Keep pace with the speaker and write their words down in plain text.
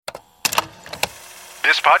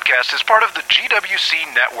This podcast is part of the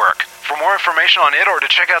GWC Network. For more information on it or to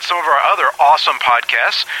check out some of our other awesome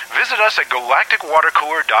podcasts, visit us at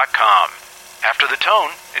galacticwatercooler.com. After the tone,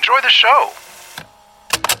 enjoy the show.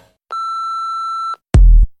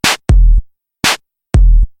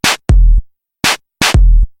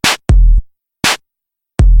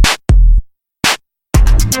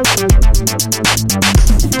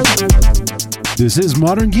 This is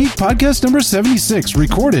Modern Geek Podcast number 76,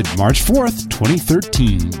 recorded March 4th,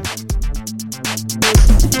 2013.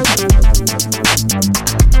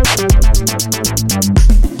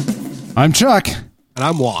 I'm Chuck. And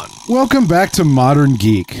I'm Juan. Welcome back to Modern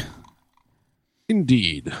Geek.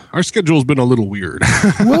 Indeed. Our schedule's been a little weird.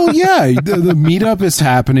 Well, yeah, the meetup is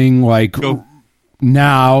happening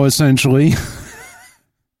now, essentially.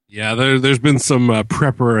 Yeah, there's been some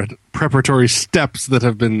preparatory steps that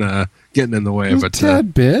have been getting in the way. But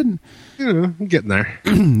tad bit. Getting there.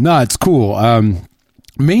 No, it's cool.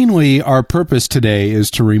 Mainly, our purpose today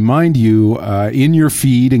is to remind you in your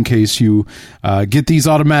feed, in case you get these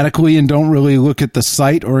automatically and don't really look at the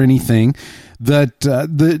site or anything, that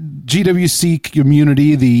the GWC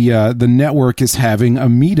community, the network, is having a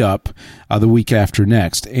meetup the week after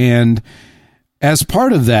next. And as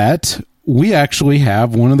part of that, we actually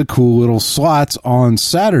have one of the cool little slots on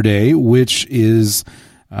Saturday, which is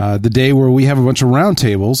the day where we have a bunch of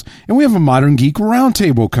roundtables, and we have a Modern Geek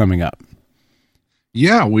roundtable coming up.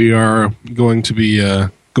 Yeah, we are going to be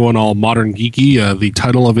going all modern geeky. The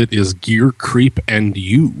title of it is Gear Creep and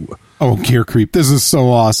You. Oh, Gear Creep. This is so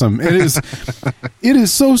awesome. It is it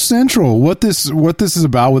is so central. What this is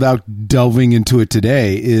about, without delving into it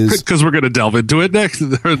today, is because we're going to delve into it next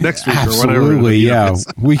week or whatever. Absolutely, yeah.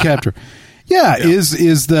 Week after. Yeah, is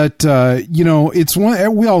that, it's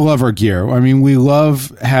one, we all love our gear. I mean, we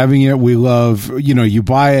love having it. We love, you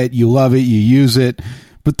buy it, you love it, you use it.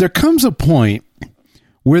 But there comes a point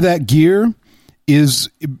where that gear is,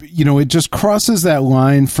 it just crosses that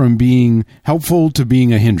line from being helpful to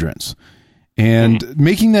being a hindrance. And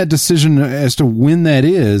making that decision as to when that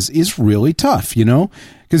is really tough,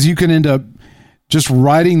 because you can end up just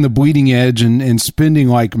riding the bleeding edge and spending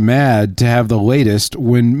like mad to have the latest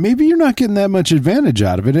when maybe you're not getting that much advantage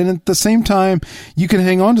out of it. And at the same time, you can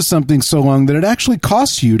hang on to something so long that it actually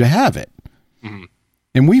costs you to have it. Mm-hmm.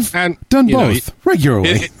 And we've done both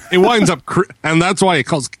regularly. It winds up, and that's why it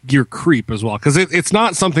calls gear creep as well, because it's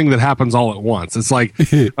not something that happens all at once. It's like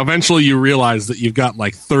eventually you realize that you've got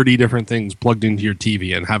like 30 different things plugged into your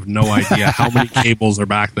TV and have no idea how many cables are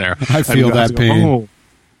back there. I feel that pain. Oh,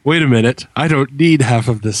 wait a minute, I don't need half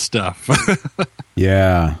of this stuff.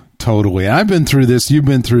 Yeah, totally. I've been through this. You've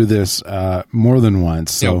been through this more than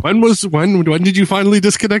once. So when did you finally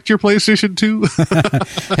disconnect your PlayStation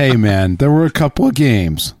 2? Hey, man, there were a couple of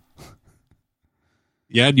games.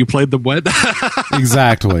 Yeah, and you played them when?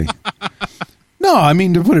 Exactly. No, I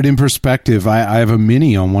mean, to put it in perspective, I have a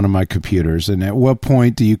Mini on one of my computers, and at what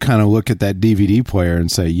point do you kind of look at that DVD player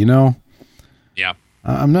and say, yeah,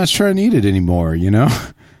 I'm not sure I need it anymore,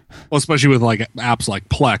 Well, especially with like apps like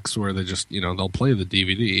Plex, where they just, they'll play the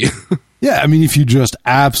DVD. Yeah, I mean, if you just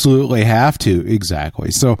absolutely have to.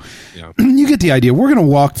 Exactly. So you get the idea. We're going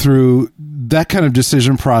to walk through that kind of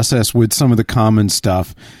decision process with some of the common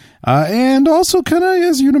stuff. And also kind of,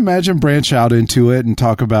 as you'd imagine, branch out into it and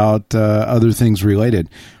talk about other things related.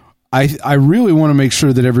 I really want to make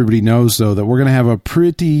sure that everybody knows, though, that we're going to have a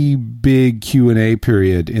pretty big Q&A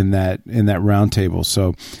period in that roundtable.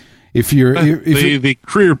 So if you're the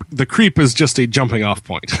creep is just a jumping off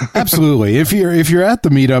point. Absolutely. If you're at the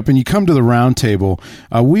meetup and you come to the roundtable,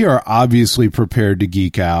 we are obviously prepared to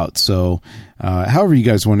geek out. So however you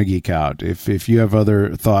guys want to geek out, if you have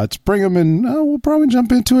other thoughts, bring them, and we'll probably jump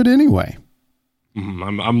into it anyway.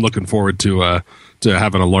 I'm looking forward to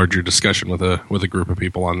having a larger discussion with a group of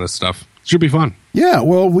people on this stuff. Should be fun. Yeah,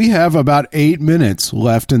 well, we have about 8 minutes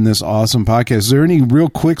left in this awesome podcast. Is there any real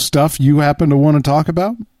quick stuff you happen to want to talk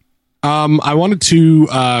about? I wanted to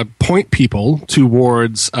point people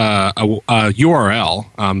towards a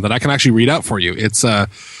URL that I can actually read out for you. It's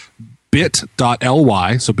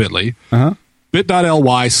bit.ly, so bit.ly,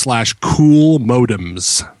 bit.ly/cool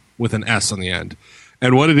modems with an S on the end.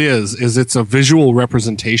 And what it is it's a visual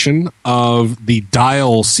representation of the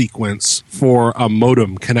dial sequence for a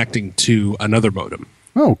modem connecting to another modem.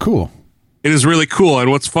 Oh, cool. It is really cool. And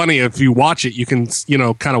what's funny, if you watch it, you can,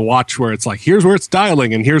 kind of watch where it's like, here's where it's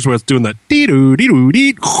dialing and here's where it's doing that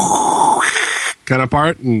dee-doo-dee-doo-dee kind of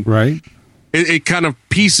part. And right. It kind of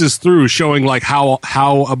pieces through, showing like how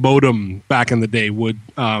a modem back in the day would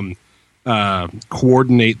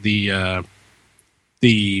coordinate the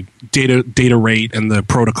the data rate and the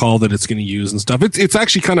protocol that it's going to use and stuff. It's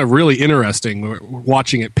actually kind of really interesting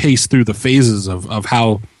watching it pace through the phases of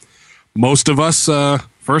how most of us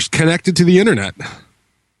first connected to the internet.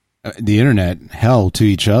 The internet, hell, to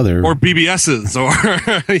each other. Or BBSs, or...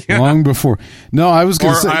 yeah. Long before. No, I was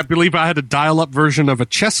going to say... I believe I had a dial-up version of a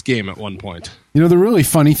chess game at one point. You know, the really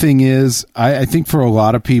funny thing is, I think for a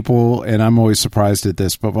lot of people, and I'm always surprised at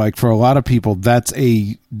this, but like for a lot of people, that's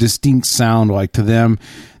a distinct sound. Like to them,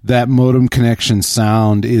 that modem connection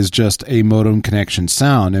sound is just a modem connection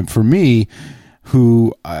sound. And for me,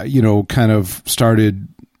 who, kind of started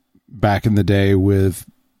back in the day with,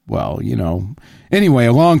 anyway,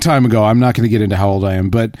 a long time ago, I'm not going to get into how old I am,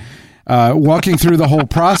 but walking through the whole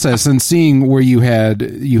process and seeing where you had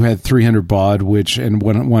 300 baud, and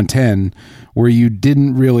 110, where you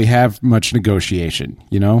didn't really have much negotiation,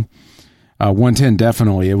 110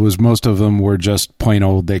 definitely. It was, most of them were just plain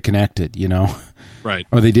old, they connected, Right.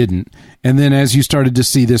 Or they didn't. And then as you started to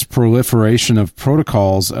see this proliferation of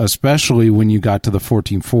protocols, especially when you got to the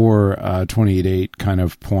 14.4, 28.8 kind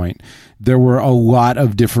of point, there were a lot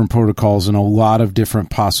of different protocols and a lot of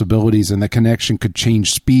different possibilities, and the connection could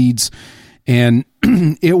change speeds. And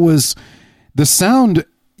it was the sound,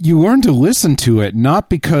 you learned to listen to it,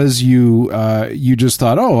 not because you just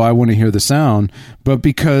thought, oh, I want to hear the sound, but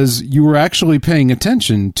because you were actually paying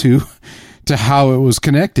attention to how it was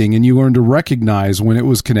connecting, and you learned to recognize when it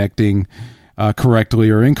was connecting correctly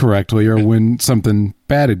or incorrectly, or when something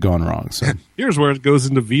bad had gone wrong. So here's where it goes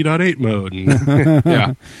into V.8 mode.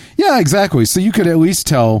 Yeah, exactly. So you could at least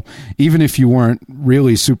tell, even if you weren't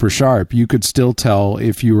really super sharp, you could still tell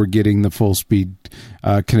if you were getting the full speed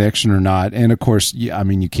connection or not. And of course,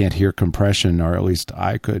 you can't hear compression, or at least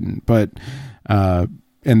I couldn't. But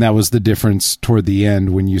and that was the difference toward the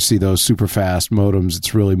end when you see those super fast modems.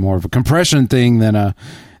 It's really more of a compression thing than a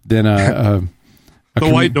the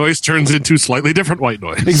white noise turns into slightly different white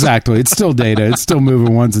noise. Exactly. It's still data. It's still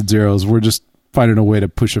moving ones and zeros. We're just finding a way to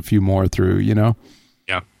push a few more through, Yeah.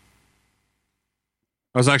 I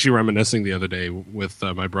was actually reminiscing the other day with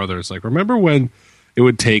my brother. It's like, remember when it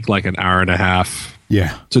would take like an hour and a half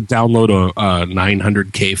to download a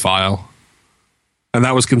 900K file? And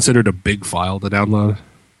that was considered a big file to download?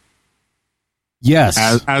 Yes.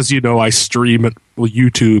 As you know, I stream at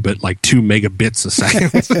YouTube at like 2 megabits a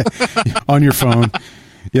second on your phone.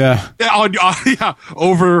 Yeah.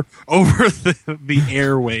 Over the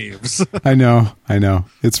airwaves. I know.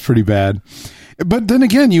 It's pretty bad. But then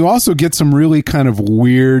again, you also get some really kind of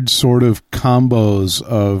weird sort of combos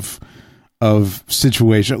of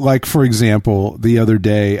situation. Like, for example, the other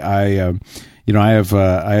day I have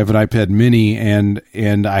an iPad Mini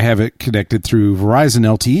and I have it connected through Verizon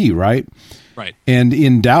LTE, right? Right. And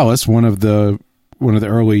in Dallas, one of the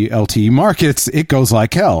early LTE markets, it goes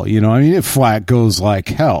like hell. It flat goes like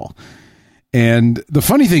hell. And the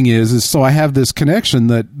funny thing is so I have this connection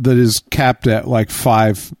that is capped at like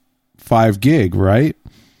 5 gig, right?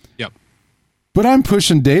 Yep. But I'm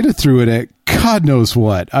pushing data through it at God knows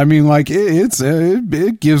what. I mean, like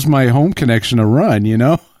it gives my home connection a run,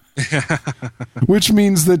 Which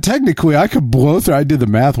means that technically I could blow through. I did the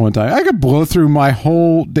math one time. I could blow through my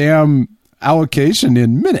whole damn allocation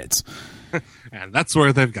in minutes. And that's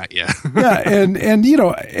where they've got you. Yeah, and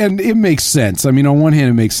it makes sense. I mean, on one hand,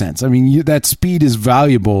 it makes sense. I mean, that speed is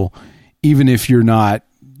valuable, even if you're not,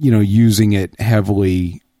 using it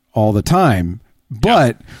heavily all the time.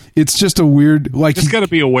 But it's just a weird, like, just got to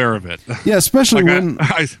be aware of it. Yeah, especially like when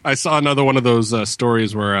I saw another one of those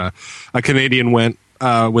stories where a Canadian went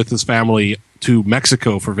with his family to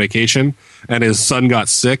Mexico for vacation, and his son got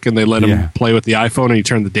sick, and they let him play with the iPhone, and he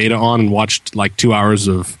turned the data on and watched like 2 hours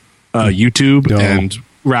of YouTube and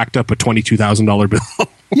racked up a $22,000 bill.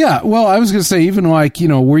 Yeah, well, I was going to say, even like,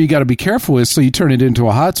 where you got to be careful is, so you turn it into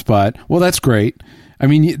a hotspot. Well, that's great. I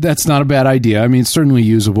mean, that's not a bad idea. I mean, it's certainly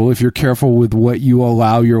usable. If you're careful with what you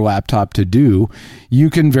allow your laptop to do, you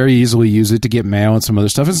can very easily use it to get mail and some other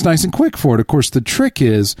stuff. It's nice and quick for it. Of course, the trick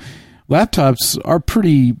is laptops are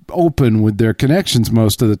pretty open with their connections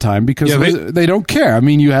most of the time because they don't care. I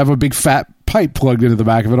mean, you have a big fat pipe plugged into the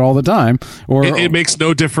back of it all the time. Or it makes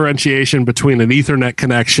no differentiation between an Ethernet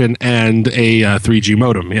connection and a 3G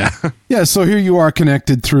modem. Yeah. Yeah. So here you are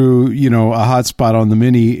connected through, a hotspot on the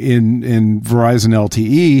Mini in Verizon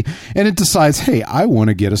LTE, and it decides, hey, I want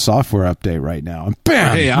to get a software update right now. And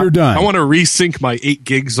bam, you're done. I want to resync my 8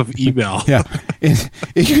 gigs of email. Yeah.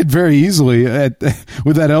 It could very easily,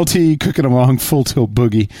 with that LTE cooking along full tilt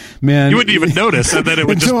boogie, man. You wouldn't even notice, and then it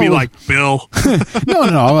would just be like, Bill. No.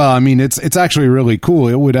 Well, I mean, it's actually really cool.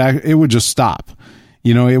 It would just stop.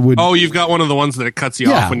 You know, it would. Oh, you've got one of the ones that it cuts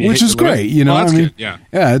you off when you which hit is the limit? great. You know, Well, that's I mean, good. Yeah,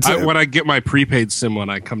 yeah. It's when I get my prepaid SIM when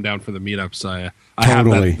I come down for the meetups, I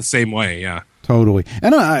Totally. have that the same way. Yeah, totally.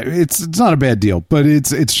 And it's not a bad deal, but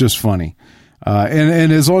it's just funny.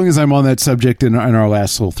 And as long as I'm on that subject in our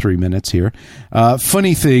last little 3 minutes here,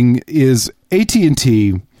 funny thing is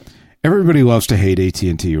AT&T. Everybody loves to hate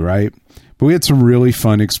AT&T, right? But we had some really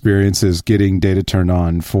fun experiences getting data turned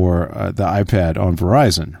on for the iPad on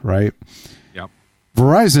Verizon, right? yep.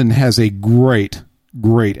 Verizon has a great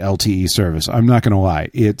LTE service. I'm not going to lie.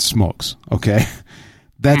 It smokes, okay?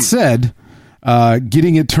 That said,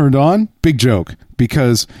 getting it turned on, big joke,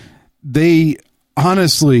 because they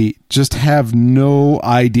honestly just have no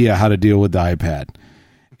idea how to deal with the iPad.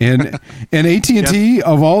 And AT&T, Yep.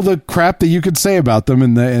 of all the crap that you could say about them,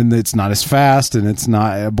 and it's not as fast, and it's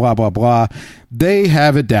not blah blah blah, they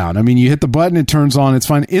have it down. I mean, you hit the button, it turns on, it's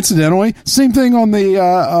fine. Incidentally, same thing on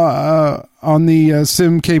the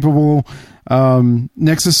SIM capable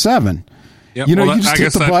Nexus 7. Yep. You know, Well, you just I hit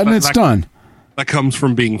guess the button, it's done. That comes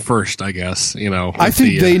from being first, I guess. You know, I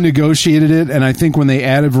think they negotiated it, and I think when they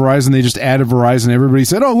added Verizon, they just added Verizon. Everybody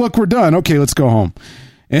said, "Oh, look, we're done. Okay, let's go home."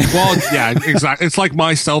 Well, yeah, exactly. It's like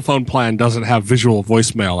my cell phone plan doesn't have visual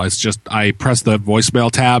voicemail. It's just I press the voicemail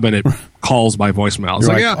tab and it calls my voicemail. It's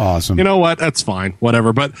You're like, like, yeah, awesome. You know what? That's fine.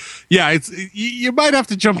 Whatever. But yeah, you might have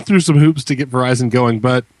to jump through some hoops to get Verizon going,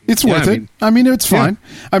 but It's yeah, worth it. I mean, it's fine.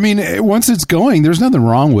 Yeah. I mean, once it's going, there's nothing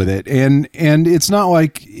wrong with it, and it's not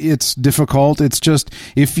like it's difficult. It's just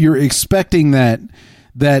if you're expecting that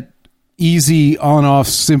easy on-off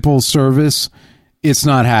simple service, it's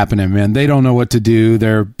not happening, man. They don't know what to do.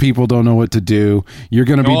 Their people don't know what to do. You're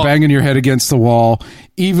going to be banging your head against the wall.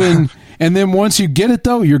 And then once you get it,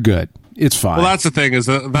 though, you're good. It's fine. Well, that's the thing that's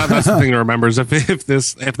the thing to remember is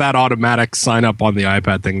if that automatic sign up on the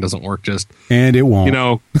iPad thing doesn't work, and it won't. You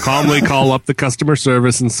know, calmly call up the customer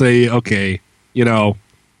service and say, okay, you know,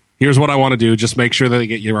 here's what I want to do. Just make sure that they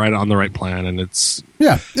get you right on the right plan, and it's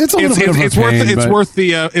a little bit of a pain,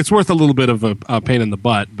 it's worth a little bit of a pain in the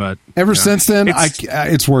butt. But ever since then,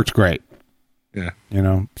 it's worked great. Yeah, you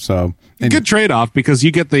know, so good trade off because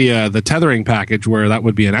you get the tethering package where that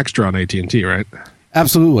would be an extra on AT&T, right?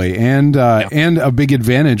 Absolutely, and a big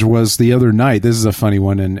advantage was the other night. This is a funny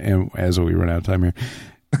one, and as we run out of time here,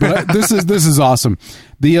 but this is awesome.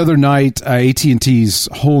 The other night, AT&T's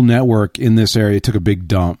whole network in this area took a big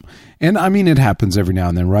dump, and I mean it happens every now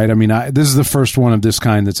and then, right? I mean, this is the first one of this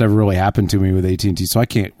kind that's ever really happened to me with AT&T, so I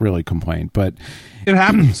can't really complain. But it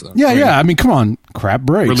happens. Yeah. I mean, come on, crap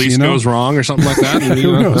breaks. Release goes wrong or something like that. And,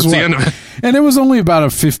 Who knows that's what? the end of it. And it was only about a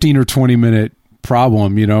 15 or 20 minute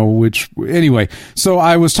problem, you know, which anyway, so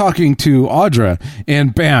I was talking to Audra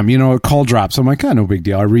and bam, you know, a call drops. I'm like, no big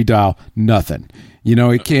deal. I redial, nothing. You know,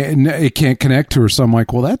 it can't connect to her. So I'm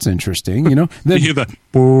like, well, that's interesting, you know. Then, You hear the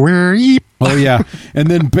oh yeah, and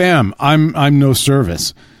then bam, I'm no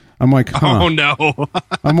service. I'm like, huh. Oh no.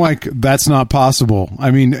 I'm like, that's not possible.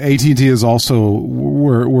 I mean, AT&T is also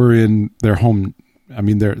we're in their home. I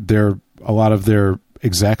mean, they're a lot of their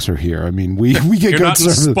execs are here. I mean, we get good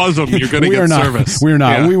service. Spuzum, you're going to get service. We're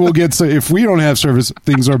not. Yeah. We will get. If we don't have service,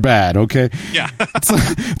 things are bad. Okay. Yeah.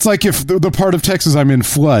 It's like if the part of Texas I'm in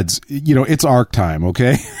floods. You know, it's arc time.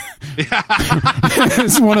 Okay. Yeah.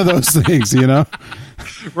 It's one of those things. You know.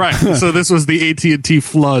 Right. So this was the AT&T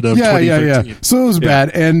flood of 2013. Yeah. So it was bad,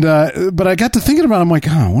 and but I got to thinking about it. I'm like,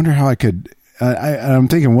 I wonder how I could. I'm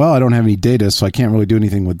thinking, well, I don't have any data, so I can't really do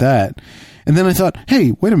anything with that. And then I thought,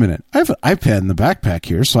 hey, wait a minute. I have an iPad in the backpack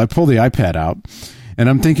here. So I pull the iPad out and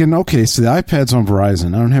I'm thinking, okay, so the iPad's on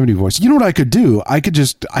Verizon. I don't have any voice. You know what I could do? I could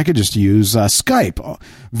just use Skype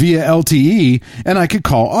via LTE and I could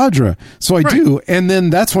call Audra. So I do. And then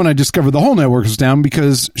that's when I discovered the whole network was down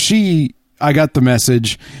because I got the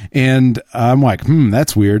message and I'm like,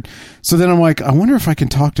 that's weird. So then I'm like, I wonder if I can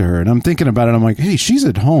talk to her. And I'm thinking about it. I'm like, hey, she's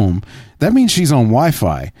at home. That means she's on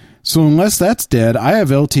Wi-Fi. So unless that's dead, I have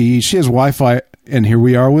LTE, she has Wi-Fi, and here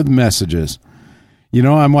we are with messages. You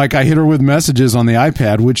know, I'm like, I hit her with messages on the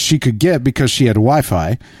iPad, which she could get because she had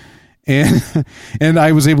Wi-Fi. And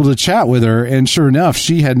I was able to chat with her, and sure enough,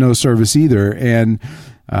 she had no service either. And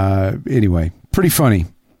anyway, pretty funny.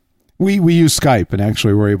 We use Skype, and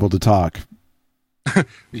actually we're able to talk.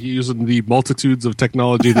 Using the multitudes of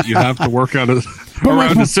technology that you have to work on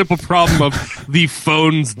around a simple problem of the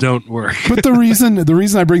phones don't work. But the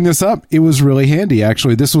reason I bring this up, it was really handy.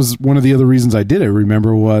 Actually, this was one of the other reasons I did it.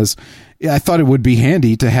 Remember, was I thought it would be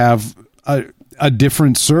handy to have a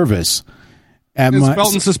different service. It's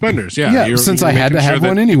belt and suspenders, yeah. Since I had to have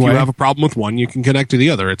one anyway. If you have a problem with one, you can connect to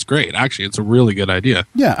the other. It's great. Actually, it's a really good idea.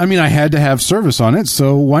 Yeah, I mean, I had to have service on it,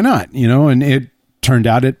 so why not? You know, and it turned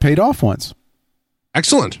out it paid off once.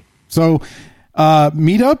 Excellent. So,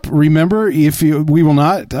 meetup. Remember, we will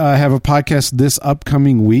not have a podcast this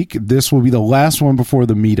upcoming week. This will be the last one before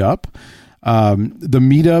the meetup. The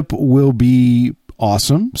meetup will be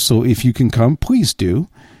awesome. So if you can come, please do.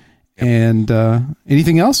 And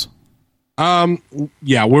anything else?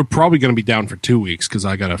 Yeah, we're probably going to be down for 2 weeks because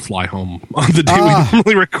I got to fly home on the day we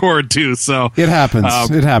normally record too. So it happens.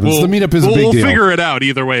 It happens. The meetup is a big deal. We'll figure it out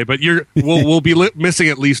either way. But we'll be missing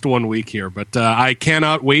at least 1 week here. But I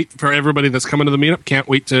cannot wait for everybody that's coming to the meetup. Can't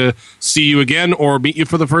wait to see you again or meet you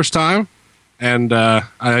for the first time. And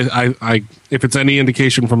I if it's any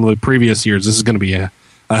indication from the previous years, this is going to be a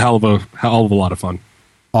hell of a lot of fun.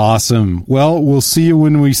 Awesome. Well, we'll see you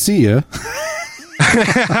when we see you.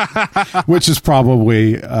 Which is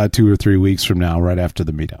probably 2 or 3 weeks from now, right after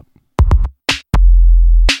the meetup.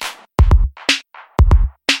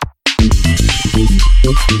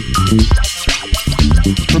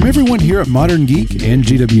 From everyone here at Modern Geek and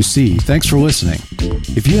GWC, thanks for listening.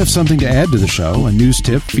 If you have something to add to the show, a news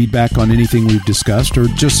tip, feedback on anything we've discussed, or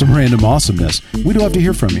just some random awesomeness, we'd love to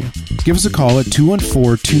hear from you. Give us a call at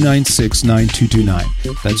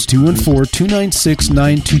 214-296-9229. That's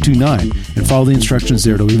 214-296-9229, and follow the instructions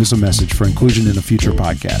there to leave us a message for inclusion in a future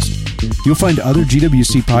podcast. You'll find other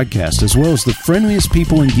GWC podcasts, as well as the friendliest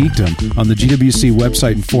people in geekdom on the GWC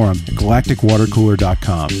website and forum at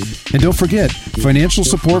galacticwatercooler.com. And don't forget, financial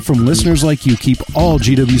support from listeners like you keep all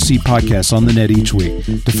GWC podcasts on the net each week.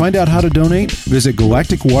 To find out how to donate, visit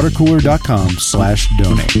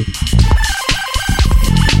galacticwatercooler.com/donate.